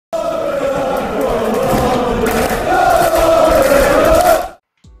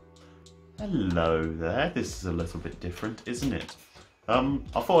Hello there, this is a little bit different, isn't it? I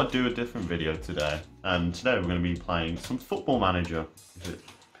thought I'd do a different video today, and today we're going to be playing some Football Manager, if it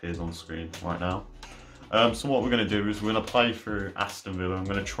appears on screen right now. So what we're going to do is we're going to play through Aston Villa. I'm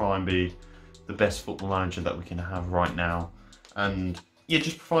going to try and be the best Football Manager that we can have right now, and yeah,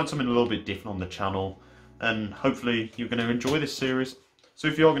 just provide something a little bit different on the channel, and hopefully you're going to enjoy this series. So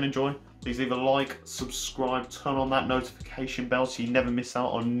if you are going to enjoy, please either like, subscribe, turn on that notification bell so you never miss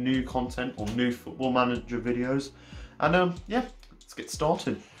out on new content or new Football Manager videos. And yeah, let's get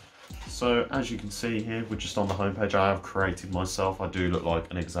started. So as you can see here, we're just on the homepage. I have created myself. I do look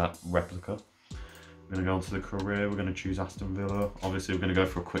like an exact replica. We're going to go onto the career. We're going to choose Aston Villa. Obviously, we're going to go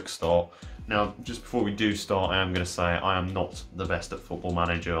for a quick start. Now, just before we do start, I am going to say I am not the best at Football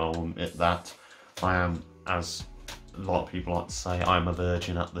Manager. I'll admit that. I am, as a lot of people like to say, I'm a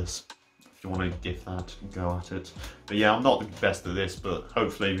virgin at this. If you want to give that, go at it. But yeah, I'm not the best at this, but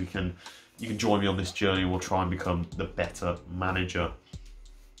hopefully you can join me on this journey and we'll try and become the better manager.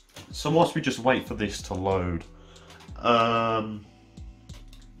 So whilst we just wait for this to load,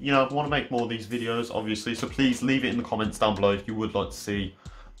 you know, I want to make more of these videos, obviously, so please leave it in the comments down below if you would like to see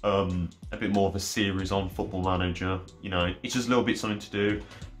a bit more of a series on Football Manager. You know, it's just a little bit something to do.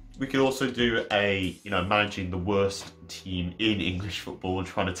 We could also do a, you know, managing the worst team in English football and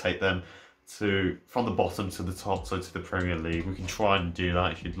trying to take them from the bottom to the top, so to the Premier League. We can try and do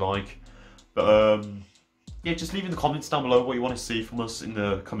that if you'd like. But yeah, just leave in the comments down below what you want to see from us in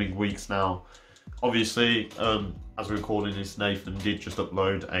the coming weeks now. Obviously, as we're recording this, Nathan did just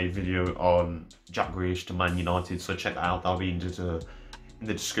upload a video on Jack Grealish to Man United, so check that out. That'll be in the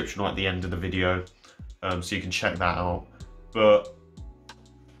description or at the end of the video, so you can check that out. But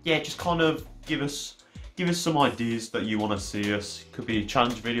yeah, just kind of give us some ideas that you want to see us. Could be a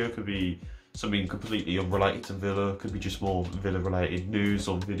challenge video, could be something completely unrelated to Villa, could be just more Villa related news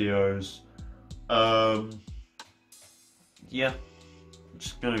or videos. Yeah, I'm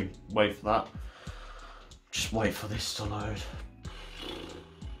just gonna wait for that. Just wait for this to load.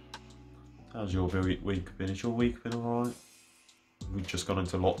 How's your week been? Has your week been alright? We've just gone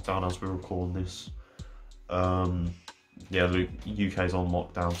into lockdown as we're recording this. Yeah, the UK's on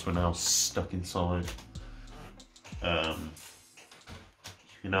lockdown, so we're now stuck inside.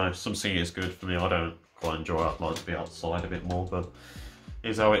 You know, something is good for me. I don't quite enjoy it. I'd like to be outside a bit more, but it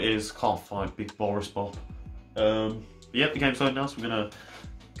is how it is. Can't fight Big Boris Bob. But yeah, the game's loading now, so we're going to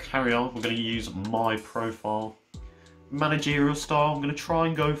carry on. We're going to use my profile managerial style. I'm going to try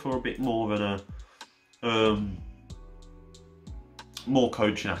and go for a bit more than more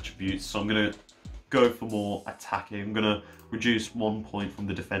coaching attributes. So I'm going to go for more attacking. I'm going to reduce 1 point from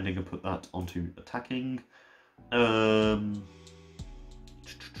the defending and put that onto attacking.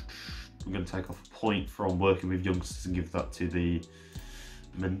 I'm going to take off a point from working with youngsters and give that to the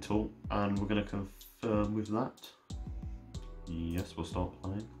mental, and we're going to confirm with that. Yes, we'll start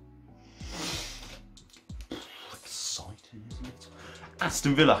playing. Exciting, isn't it?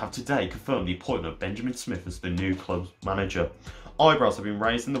 Aston Villa have today confirmed the appointment of Benjamin Smith as the new club's manager. Eyebrows have been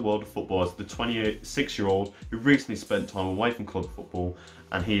raised in the world of football as the 26-year-old who recently spent time away from club football,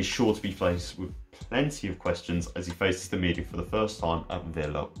 and he is sure to be faced with plenty of questions as he faces the media for the first time at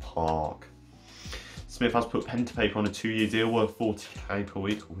Villa Park. Smith has put pen to paper on a 2-year deal worth 40k per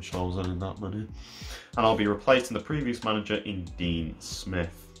week. I wish I was earning that money. And I'll be replacing the previous manager in Dean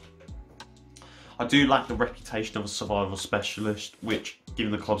Smith. I do lack the reputation of a survival specialist, which,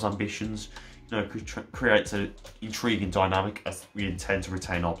 given the club's ambitions, you know, creates an intriguing dynamic as we intend to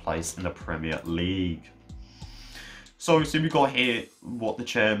retain our place in the Premier League. So obviously we've got here what the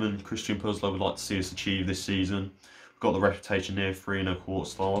chairman, Christian Puzzler, would like to see us achieve this season. We've got the reputation here, 3 1/4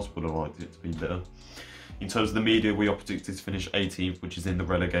 stars, would have liked it to be better. In terms of the media, we are predicted to finish 18th, which is in the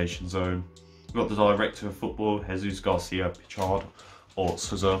relegation zone. We've got the director of football, Jesus Garcia Pichard, or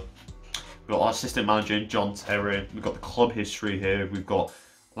Souza. We've got our assistant manager, John Terry. We've got the club history here. We've got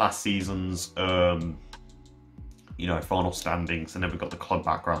last season's, you know, final standings, and then we've got the club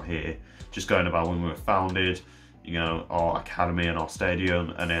background here, just going about when we were founded, you know, our academy and our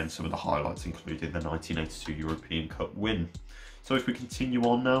stadium, and then some of the highlights included the 1982 European Cup win. So if we continue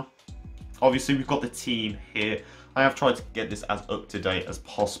on now, obviously we've got the team here. I have tried to get this as up to date as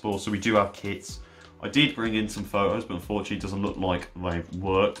possible, so we do have kits. I did bring in some photos, but unfortunately it doesn't look like they've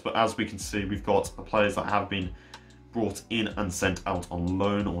worked. But as we can see, we've got the players that have been brought in and sent out on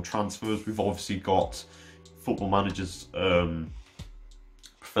loan or transfers. We've obviously got Football Manager's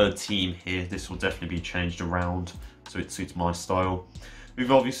preferred team here. This will definitely be changed around so it suits my style.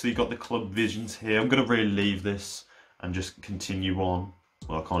 We've obviously got the club visions here. I'm going to really leave this and just continue on.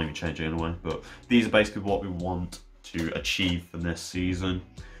 Well, I can't even change it anyway, but these are basically what we want to achieve for this season.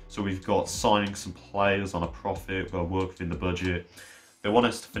 So we've got signing some players on a profit, we'll work within the budget. They want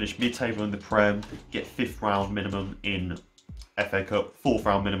us to finish mid-table in the Prem, get 5th round minimum in FA Cup, 4th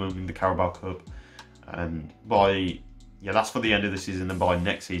round minimum in the Carabao Cup, and that's for the end of the season, and by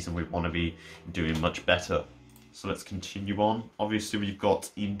next season we want to be doing much better. So let's continue on. Obviously we've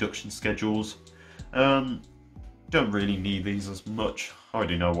got induction schedules. Don't really need these as much. I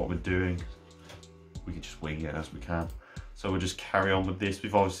already know what we're doing. We can just wing it as we can. So we'll just carry on with this.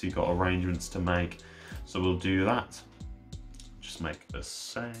 We've obviously got arrangements to make, so we'll do that. Just make a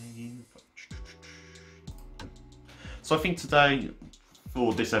save. So I think today,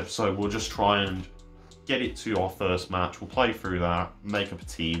 for this episode, we'll just try and get it to our first match. We'll play through that, make up a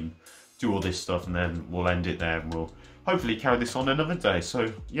team, do all this stuff, and then we'll end it there, and we'll hopefully carry this on another day.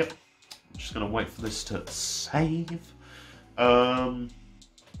 So, yep, I'm just going to wait for this to save.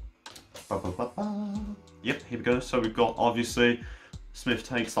 Yep, here we go. So we've got, obviously, Smith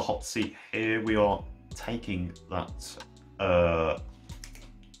takes the hot seat here. We are taking that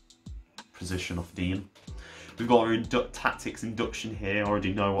position of Dean. We've got our tactics induction here. I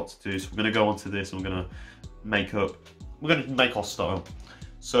already know what to do, so we're going to go on to this and we're going to make our style.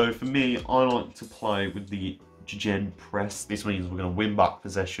 So for me, I like to play with the gen press. This means we're going to win back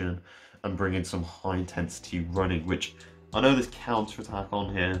possession and bring in some high intensity running, which I know there's counter attack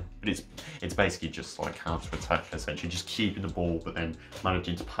on here, but it's basically just like counter attack, essentially just keeping the ball but then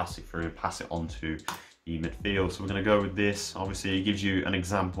managing to pass it through and pass it onto the midfield. So we're going to go with this. Obviously it gives you an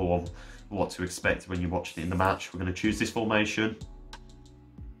example of what to expect when you're watching it in the match. We're going to choose this formation.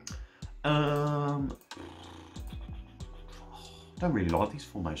 Don't really like these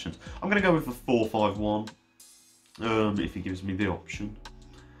formations. I'm going to go with a 4-5-1 if he gives me the option.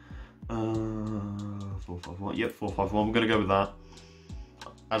 4-5-1. Yep, 4-5-1. We're going to go with that.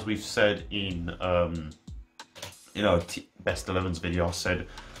 As we've said in best 11's video, I said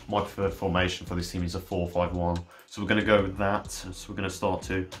my preferred formation for this team is a 4-5-1. So we're going to go with that. So we're going to start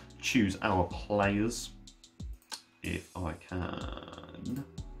to choose our players. If I can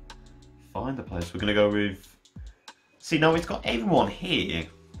find the players, we're going to go with. See, now it's got everyone here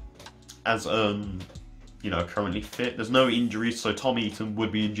as currently fit. There's no injuries, so Tom Heaton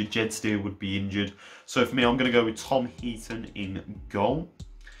would be injured, Jed Steele would be injured. So for me, I'm going to go with Tom Heaton in goal.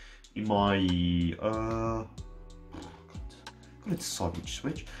 In my I'm going to decide which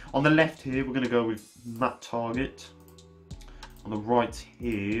switch. On the left here, we're going to go with Matt Target. On the right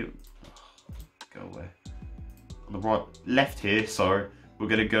here, go away. On the left here, sorry, we're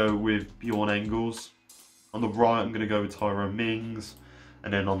going to go with Bjorn Engels. On the right, I'm going to go with Tyrone Mings.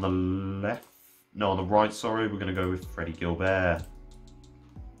 And then on the right, sorry, we're going to go with Freddie Gilbert.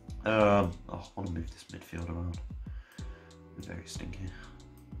 I want to move this midfield around. They're very stinky.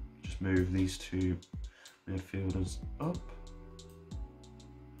 Just move these two midfielders up.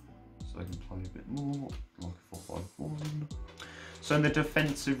 So I can play a bit more, like a 4-5-1. So in the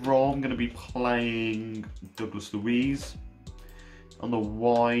defensive role, I'm going to be playing Douglas Luiz. On the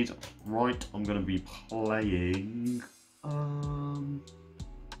wide right, I'm going to be playing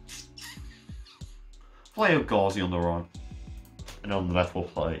Ghazi on the right, and on the left we'll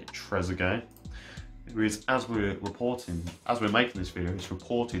play Trezeguet, who is, as we're making this video, it's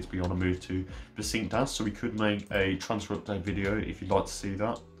reported to be on a move to Besiktas, so we could make a transfer update video if you'd like to see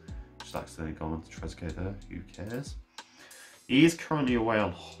that. Just accidentally gone on to Trezeguet there, who cares. He is currently away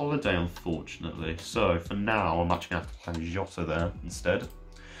on holiday, unfortunately, so for now I'm actually going to have to play Jota there instead.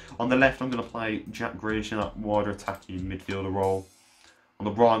 On the left I'm going to play Jack Grealish in that wider attacking midfielder role. On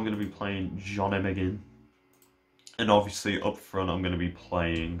the right I'm going to be playing John Emegan. And obviously up front I'm going to be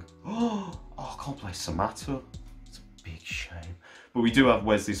playing... Oh, I can't play Samatta. It's a big shame. But we do have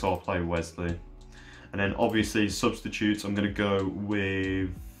Wesley, so I'll play Wesley. And then obviously substitutes, I'm going to go with...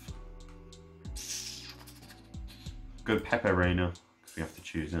 Pepe Reina, because we have to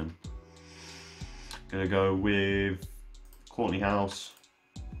choose him. Gonna go with Courtney House.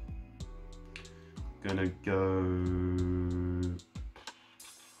 Gonna go...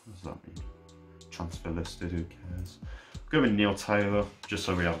 What does that mean? Transfer listed, who cares? Go with Neil Taylor, just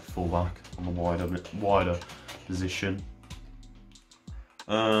so we have a fullback on the wider position.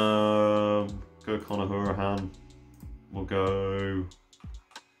 Go Conor Hourihane. We'll go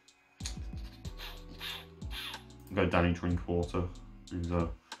Danny Drinkwater, who's a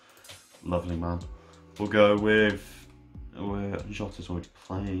lovely man. We'll go with Jota's already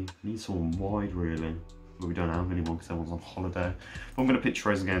playing. Need someone wide really, but we don't have anyone because everyone's on holiday. But I'm going to pick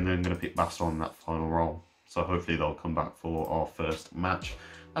Trez again, then I'm going to pick Bastard in that final role. So hopefully they'll come back for our first match.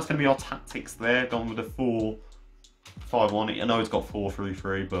 That's going to be our tactics there. Gone with a 4-5-1. I know it's got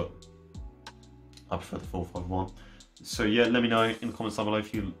 4-3-3, but I prefer the 4-5-1. So yeah, let me know in the comments down below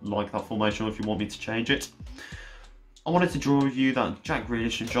if you like that formation or if you want me to change it. I wanted to draw with you that Jack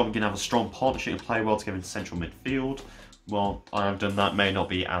Grealish and John McGinn have a strong partnership and play well together in central midfield. Well, I have done that. May not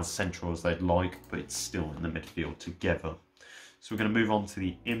be as central as they'd like, but it's still in the midfield together. So we're going to move on to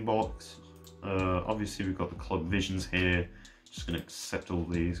the inbox. Obviously, we've got the club visions here. Just going to accept all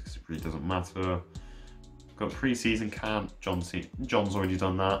these because it really doesn't matter. We've got pre-season camp. John's already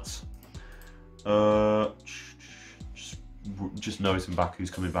done that. Just noticing back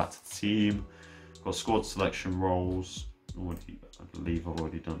who's coming back to the team. Got squad selection roles. I believe I've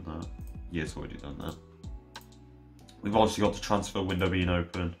already done that. Yes, already done that. We've obviously got the transfer window being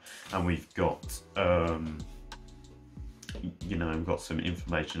open, and we've got, you know, we've got some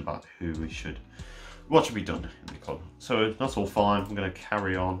information about what should be done in the club. So that's all fine. We're going to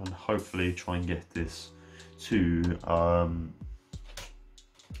carry on and hopefully try and get this to our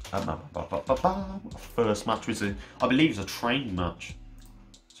first match, which I believe is a training match.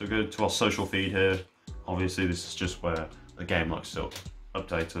 So go to our social feed here. Obviously, this is just where the game likes to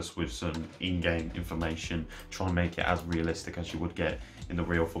update us with some in-game information, try and make it as realistic as you would get in the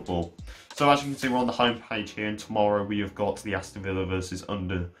real football. So as you can see, we're on the home page here, and tomorrow we have got the Aston Villa versus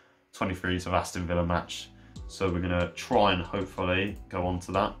under 23s of Aston Villa match. So we're going to try and hopefully go on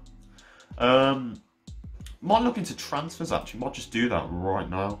to that. Might look into transfers actually, might just do that right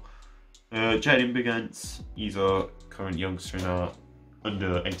now. Jaden Bigance, he's a current youngster in our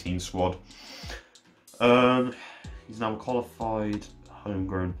under 18 squad. He's now a qualified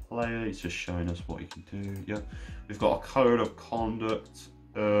homegrown player. He's just showing us what he can do. Yeah, we've got a code of conduct.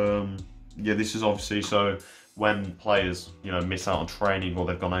 Yeah, this is obviously so when players, you know, miss out on training or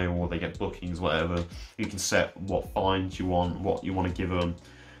they've gone out or they get bookings, whatever, you can set what fines you want, what you want to give them.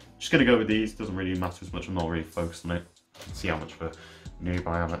 Just going to go with these. Doesn't really matter as much. I'm not really focused on it. See how much of a noob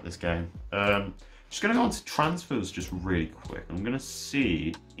I am at this game. Just going to go on to transfers just really quick. I'm going to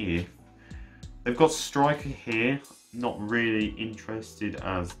see if they've got striker here. Not really interested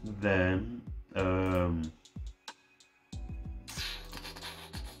as them. How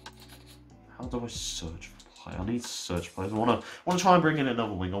do I search for players? I need to search players. I want to try and bring in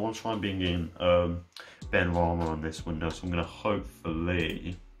another wing. I want to try and bring in Ben Rama on this window. So I'm going to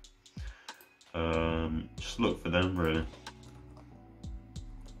hopefully just look for them really.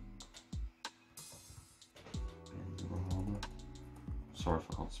 Sorry if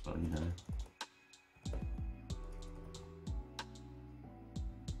I can't spell your name.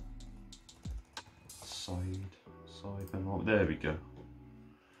 Side, there we go.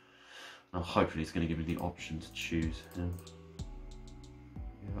 Now hopefully it's going to give me the option to choose him.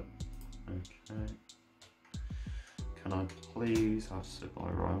 Yep, okay. Can I please have sit by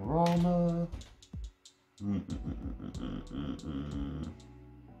Ryan Rama?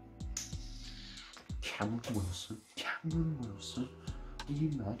 Cameron Wilson. Cameron Wilson. Are you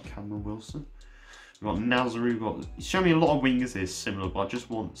mad, Cameron Wilson? We've got Nazaru, he's showing me a lot of wingers here similar, but I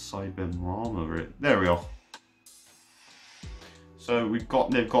just want Said Ben Rama. There we are. So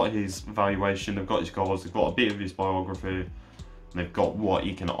they've got his valuation, they've got his goals, they've got a bit of his biography, and they've got what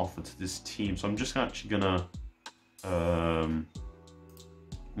he can offer to this team. So I'm just actually gonna add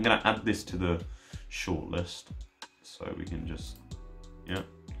this to the shortlist, so we can just, yeah,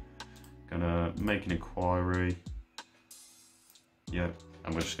 gonna make an inquiry. Yeah,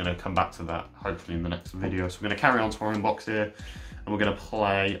 and we're just going to come back to that hopefully in the next video. So we're going to carry on to our inbox here, and we're going to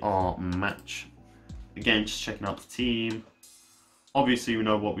play our match. Again, just checking out the team. Obviously, we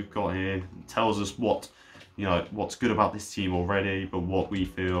know what we've got here. It tells us what, you know, what's good about this team already, but what we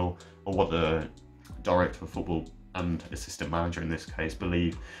feel, or what the director of football and assistant manager in this case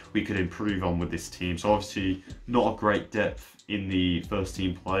believe we could improve on with this team. So obviously, not a great depth in the first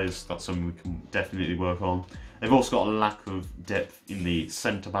team players. That's something we can definitely work on. They've also got a lack of depth in the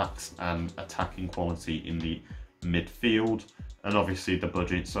centre-backs and attacking quality in the midfield, and obviously the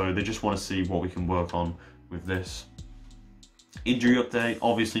budget. So they just want to see what we can work on with this. Injury update,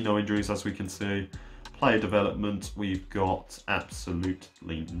 obviously no injuries as we can see. Player development, we've got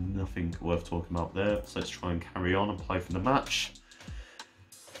absolutely nothing worth talking about there. So let's try and carry on and play for the match.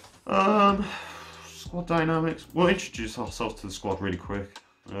 Squad dynamics, we'll introduce ourselves to the squad really quick.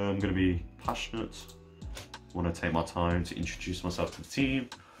 I'm going to be passionate. Want to take my time to introduce myself to the team.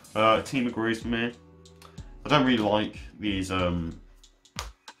 Team agrees with me. I don't really like these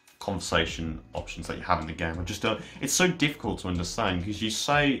conversation options that you have in the game. I just don't. It's so difficult to understand because you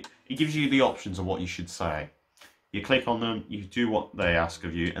say it gives you the options of what you should say. You click on them, you do what they ask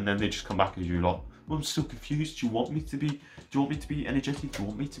of you, and then they just come back at you like, "Well, I'm still confused. Do you want me to be? Do you want me to be energetic? Do you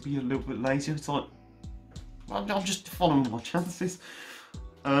want me to be a little bit lazy?" It's like, I'm just following my chances.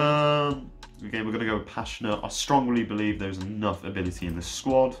 Again, we're going to go with passionate. I strongly believe there's enough ability in the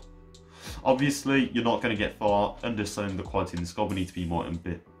squad. Obviously, you're not going to get far underselling the quality in the squad. We need to be more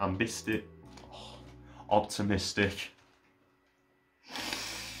optimistic.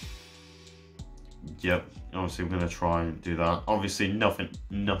 Yep, obviously we're going to try and do that. Obviously, nothing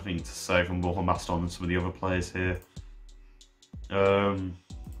to say from Maston and some of the other players here. Yeah,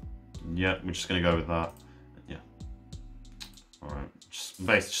 we're just going to go with that. Yeah. Alright,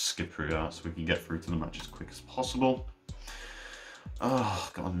 basically just skip through that so we can get through to the match as quick as possible.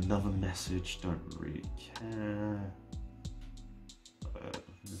 Oh, got another message, don't really care.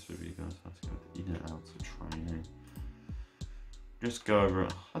 This video guys have to go in and out of training. Just go over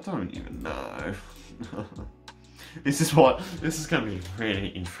it. I don't even know. This is going to be a really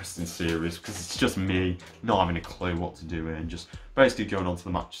interesting series because it's just me not having a clue what to do and just basically going on to the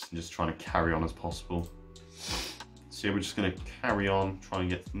matches and just trying to carry on as possible. So yeah, we're just going to carry on, try and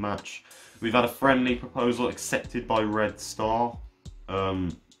get to the match. We've had a friendly proposal accepted by Red Star.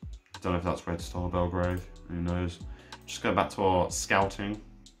 Don't know if that's Red Star Belgrade, who knows. Just go back to our scouting.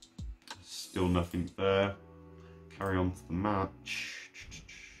 Still nothing there. Carry on to the match.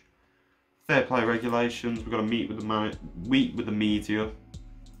 Fair play regulations. We've got to meet with the media.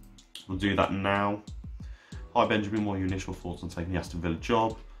 We'll do that now. Hi Benjamin, what are your initial thoughts on taking the Aston Villa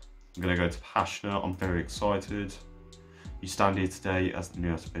job? I'm going to go to passionate. I'm very excited. You stand here today as the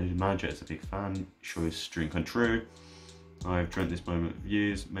new Aston Villa manager. As a big fan, sure his dream come true. I've dreamt this moment for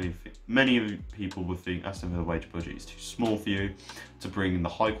years. Many people would think Aston Villa wage budget is too small for you to bring in the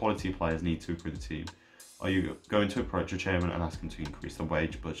high quality players needed to improve the team. Are you going to approach your chairman and ask him to increase the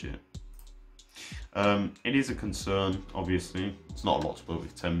wage budget? It is a concern, obviously. It's not a lot to put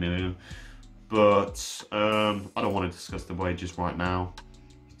with 10 million, but I don't want to discuss the wages right now.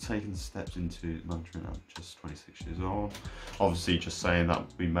 Taking steps into management at just 26 years old. Obviously, just saying that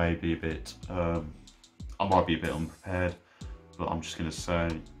we may be a bit, I might be a bit unprepared, but I'm just going to say,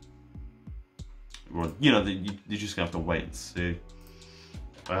 well, you know, you're just going to have to wait and see.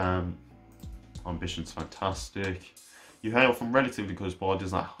 Ambition's fantastic. You hail from relatively close by.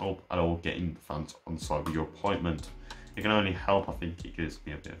 Does that help at all getting the fans on side with your appointment? It can only help. I think it gives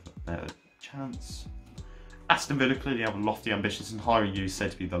me a bit of a better chance. Aston Villa clearly have lofty ambitions, and hiring you is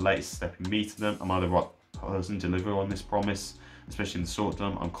said to be the latest step in meeting them. Am I the right person to deliver on this promise, especially in the short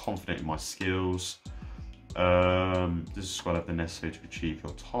term? I'm confident in my skills. This squad have the necessary to achieve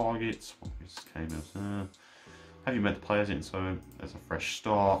your targets. Have you met the players in? So there's a fresh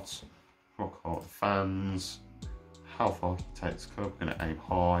start. Rock hard fans. How far can you take this club? We're going to aim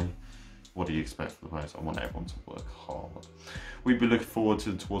high. What do you expect from the players? I want everyone to work hard. We'd be looking forward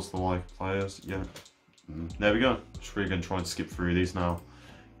towards the live players. Yeah. There we go. Just really going to try and skip through these now.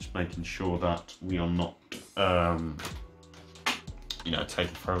 Just making sure that we are not, you know,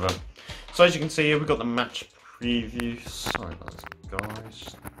 taking forever. So as you can see here, we've got the match preview. Sorry about this,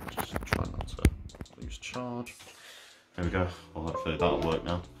 guys. Just try not to lose charge. There we go. Well, hopefully that'll work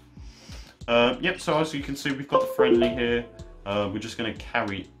now. Yep, so as you can see, we've got the friendly here. We're just going to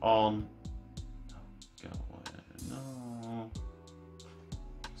carry on. No.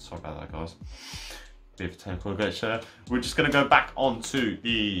 Sorry about that, guys. Bit of a technical glitch there. We're just going to go back onto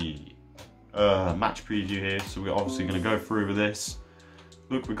the match preview here. So we're obviously going to go through with this.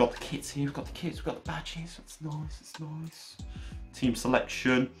 Look, we've got the kits here. We've got the kits. We've got the badges. That's nice. It's nice. Team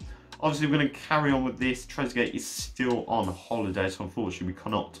selection. Obviously, we're going to carry on with this. Trezeguet is still on holiday, so unfortunately, we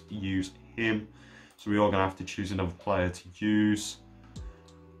cannot use him. So we are going to have to choose another player to use.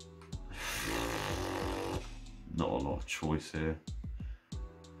 Not a lot of choice here.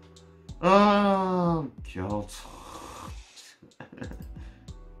 Oh, God.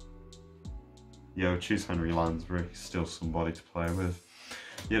 Yeah, we'll choose Henry Lansbury. Still somebody to play with.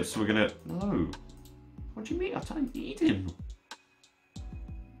 Yep, so we're going to... No. What do you mean? I don't need him.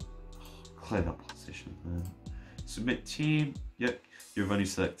 Clear that position there. Submit team. Yep, you've only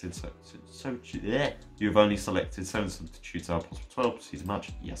selected you've only selected 7 substitutes out of possible 12. Proceed to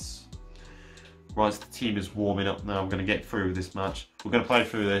match. Yes. Right, so the team is warming up now. We're going to get through this match. We're going to play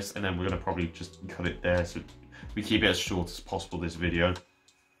through this, and then we're going to probably just cut it there, so we keep it as short as possible. This video.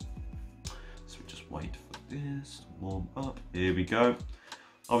 So we just wait for this to warm up. Here we go.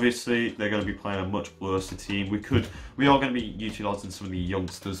 Obviously, they're going to be playing a much worse team. We are going to be utilising some of the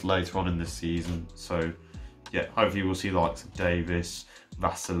youngsters later on in the season. So, yeah, hopefully we'll see the likes of Davis,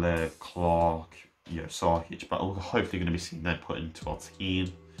 Vasilev, Clark, Sarkic. But we're hopefully going to be seeing them put into our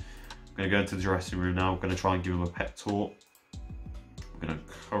team. We're going to go into the dressing room now. We're going to try and give them a pep talk. We're going to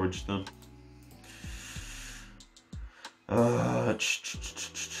encourage them.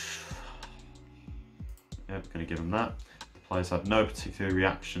 Yep, going to give them that. players had no particular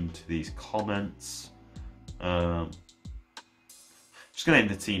reaction to these comments. Just going to end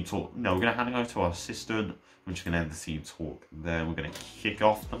the team talk. No, we're going to hand it over to our assistant. We're just going to end the team talk. Then we're going to kick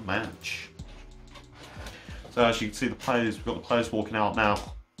off the match. So as you can see, the players, we've got the players walking out now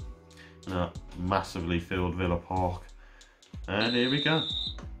in a massively filled Villa Park. And here we go.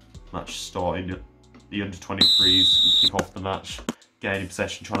 Match starting. The under-23s kick off the match, gaining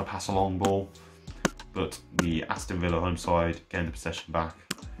possession, trying to pass a long ball. But the Aston Villa home side gain the possession back.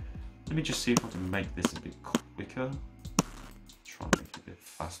 Let me just see if I can make this a bit quicker. Try and make it a bit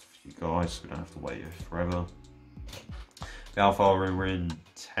faster for you guys so we don't have to wait here forever. How far we're in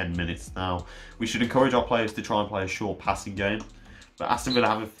 10 minutes now. We should encourage our players to try and play a short passing game. But Aston Villa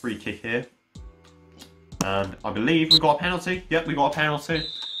have a free kick here. And I believe we've got a penalty. Yep, we got a penalty.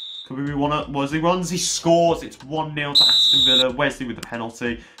 Could we want to... Wesley runs, he scores. It's 1-0 to Aston Villa. Wesley with the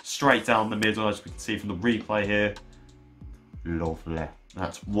penalty. Straight down the middle, as we can see from the replay here. Lovely.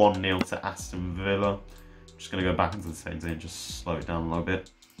 That's 1-0 to Aston Villa. Just going to go back into the settings and just slow it down a little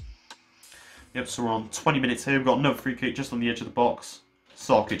bit. Yep, so we're on 20 minutes here. We've got another free kick just on the edge of the box.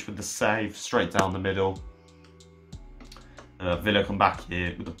 Sarkic with the save, straight down the middle. Villa come back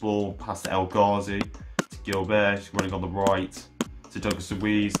here with the ball, past to El Ghazi, to Gilbert, he's running on the right, to Douglas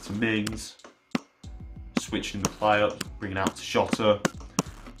Luiz, to Mings. Switching the play up, bringing out to Jota.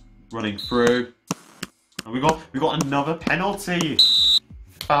 Running through. And we got another penalty.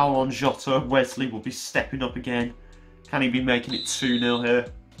 Foul on Jota. Wesley will be stepping up again. Can he be making it 2-0 here?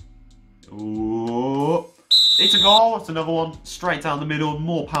 Ooh. It's a goal. It's another one. Straight down the middle.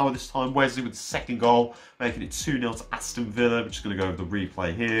 More power this time. Wesley with the second goal. Making it 2-0 to Aston Villa. We're just going to go over the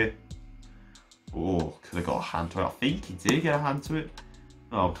replay here. Oh, could have got a hand to it. I think he did get a hand to it.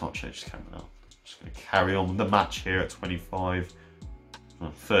 Oh, I can't change the camera now. Just going to carry on with the match here at 25.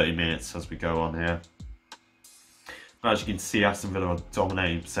 30 minutes as we go on here. As you can see, Aston Villa are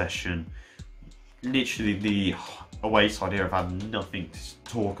dominating possession. Literally, the away side here have had nothing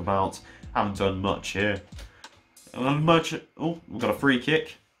to talk about. Haven't done much here. Oh, we've got a free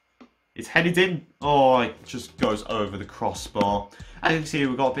kick. It's headed in. Oh, it just goes over the crossbar. As you can see,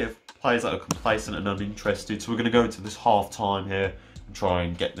 we've got a bit of players that are complacent and uninterested. So we're going to go into this half time here and try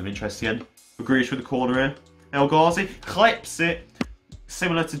and get them interested again. Grealish with the corner here. El Ghazi clips it.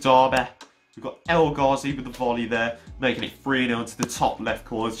 Similar to Derby. We've got El Ghazi with the volley there, making it 3-0 to the top left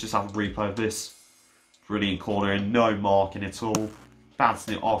corner. Let's just have a replay of this. Brilliant corner and no marking at all.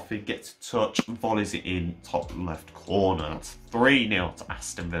 Bouncing it off, it gets a touch, volleys it in top left corner. That's 3-0 to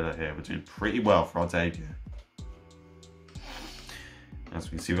Aston Villa here. We're doing pretty well for our debut. As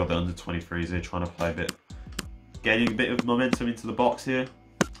we can see, we've got the under-23s here trying to play a bit, getting a bit of momentum into the box here.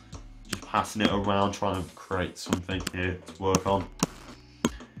 Just passing it around, trying to create something here to work on.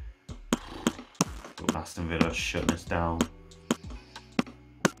 But Aston Villa shutting us down.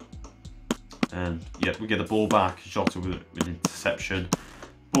 And yeah, we get the ball back. Jota with an interception.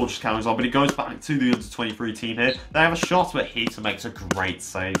 Ball just carries on, but it goes back to the under-23 team here. They have a shot, but Heater makes a great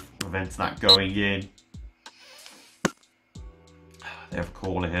save, preventing that going in. They have a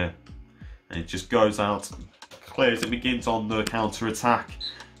corner here. And it just goes out, clears, it begins on the counter-attack.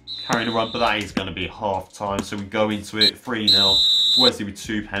 Carrying a run, but that is going to be half-time. So we go into it 3-0. Wesley with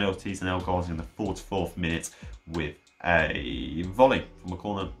 2 penalties and El Ghazi in the 44th minute with a volley from a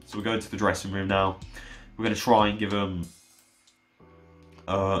corner. So we're going to the dressing room now. We're going to try and give them...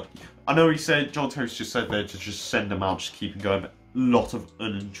 I know he said, John Terry's just said there to just send them out, just keep them going. But a lot of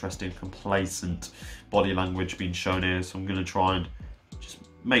uninteresting, complacent body language being shown here. So I'm going to try and just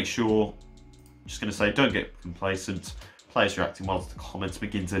make sure... Just going to say, don't get complacent. Players reacting well to the comments.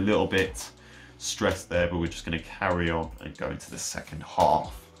 Begins a little bit stressed there, but we're just going to carry on and go into the second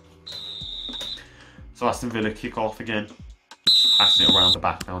half. So Aston Villa kick off again, just passing it around the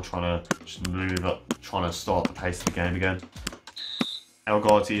back now, trying to just move up, trying to start the pace of the game again. El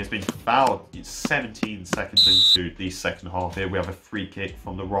Ghazi has been fouled. It's 17 seconds into the second half here. We have a free kick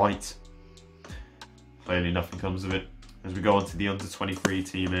from the right. Clearly nothing comes of it. As we go on to the under-23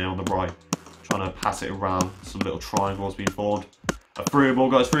 team here on the right, trying to pass it around, some little triangles being formed. A through ball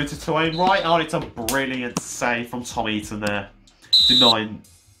goes through to Twain right. Oh, it's a brilliant save from Tom Eaton there. Denying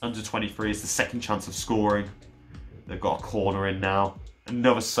under-23 is the second chance of scoring. They've got a corner in now.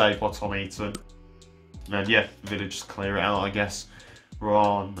 Another save by Tom Eaton. And yeah, Villa just clear it out, I guess. We're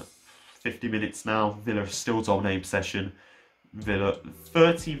on 50 minutes now. Villa still dominating possession. Villa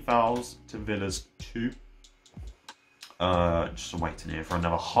 13 fouls to Villa's 2. Just waiting here for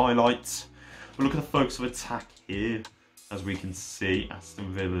another highlight. We'll look at the focus of attack here. As we can see,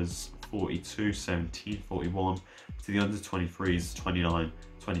 Aston Villa's 42, 17, 41. To the under-23s, 29,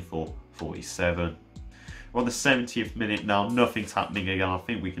 24, 47. We're on the 70th minute now. Nothing's happening again. I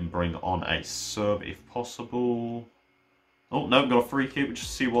think we can bring on a sub if possible. Oh, no, got a free kick. We'll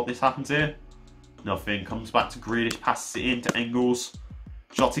just see what this happens here. Nothing. Comes back to Grealish. Passes it in to Engels.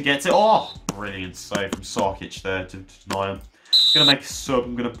 Jota gets it. Oh, brilliant save from Sarkic there to deny him. Going to make a sub.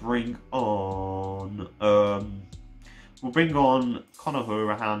 I'm going to bring on... we'll bring on Conor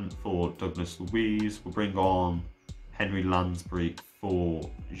Hourihane for Douglas Luiz. We'll bring on Henry Lansbury for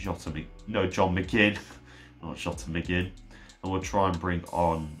John McGinn. Not Jota McGinn. And we'll try and bring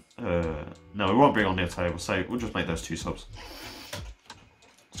on... no, we won't bring on Neil. We'll just make those 2 subs.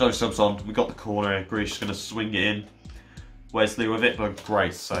 So subs on. We got the corner. Grealish is going to swing it in. Wesley with it, but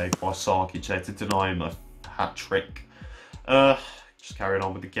great save by Sarkic there to deny him a hat trick. Just carrying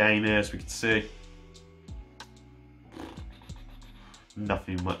on with the game here, as we can see.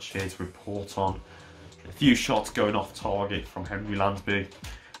 Nothing much here to report on. A few shots going off target from Henry Lansbury.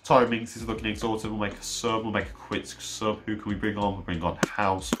 Tyrone Mings is looking exhausted. We'll make a sub. We'll make a quick sub. Who can we bring on? We'll bring on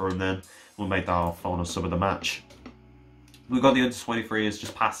House for him then. We'll make that our final sub of the match. We've got the under-23s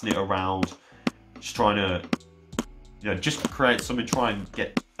just passing it around. Just trying to, just create something, try and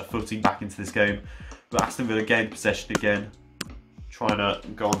get a footing back into this game. But Aston Villa gained possession again. Trying to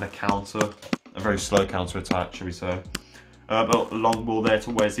go on the counter. A very slow counter attack, shall we say. But a long ball there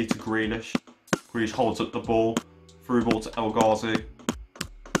to Wesley, to Grealish. Grealish holds up the ball. Through ball to El Ghazi.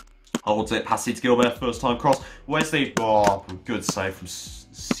 Holds it, passes it to Gilbert, first time cross. Wesley, oh, good save from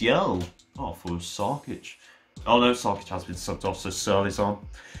Ciel. Oh, for Sarkic. Oh no, Sarkic has been subbed off, so Searley's on.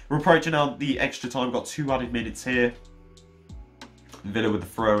 We're approaching now the extra time. We've got 2 added minutes here. Villa with the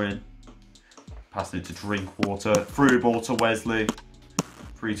throw in. Passing it to Drinkwater. Through ball to Wesley.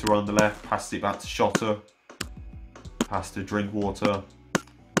 Free to run on the left. Passes it back to Shota. Pass to Drinkwater.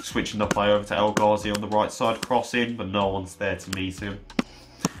 Switching the play over to El Ghazi on the right side. Cross in, but no one's there to meet him.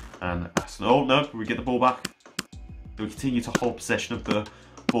 And Aston, oh no, we get the ball back. We continue to hold possession of the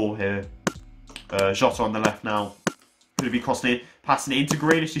ball here. Jota on the left now. Could it be crossing in? Passing it into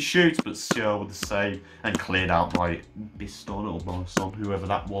Grealish to shoot, but Searle with the save and cleared out by Biston or Bison, whoever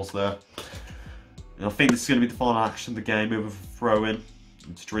that was there. And I think this is going to be the final action of the game with a throw in.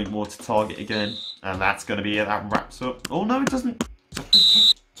 To Drinkwater to target again. And that's going to be it. That wraps up. Oh no, it doesn't. It's a free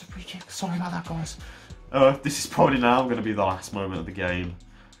kick. It's a free kick. Sorry about that, guys. This is probably now going to be the last moment of the game.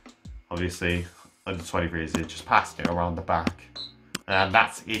 Obviously, under 23 is it. Just passed it around the back. And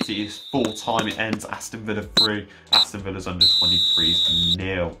that's it. It is full time. It ends Aston Villa 3. Aston Villa's under 23s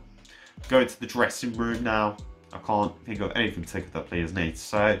 0. Going to the dressing room now. I can't think of anything particular that players need.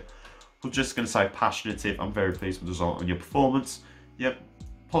 So we're just going to say passionate. I'm very pleased with the result and your performance. Yep,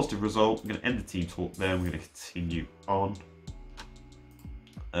 positive result. I'm going to end the team talk there. We're going to continue on.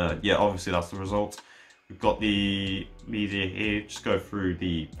 Yeah, obviously that's the result. We've got the media here. Just go through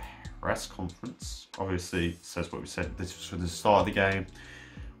the press conference. Obviously, it says what we said. This was for the start of the game.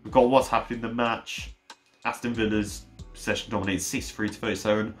 We've got what's happened in the match. Aston Villa's possession dominated 63 to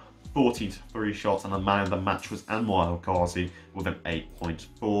 37, 14 to 3 shots, and the man of the match was Anwar El Ghazi with an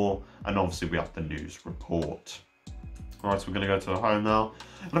 8.4. And obviously, we have the news report. Alright, so we're going to go to the home now.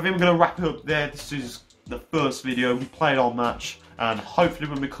 And I think we're going to wrap it up there. This is the first video. We played our match. And hopefully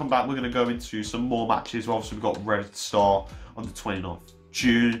when we come back, we're going to go into some more matches. Obviously, we've got ready to start on the 29th of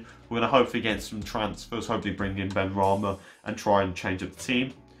June. We're going to hopefully get some transfers. Hopefully bring in Ben Rama and try and change up the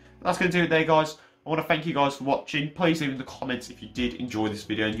team. That's going to do it there, guys. I want to thank you guys for watching. Please leave in the comments if you did enjoy this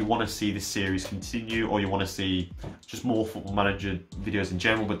video and you want to see this series continue, or you want to see just more Football Manager videos in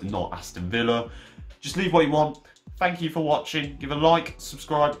general, but not Aston Villa. Just leave what you want. Thank you for watching. Give a like,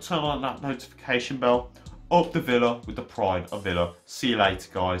 subscribe, turn on that notification bell. Up the Villa with the pride of Villa. See you later,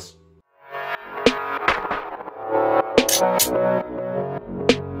 guys.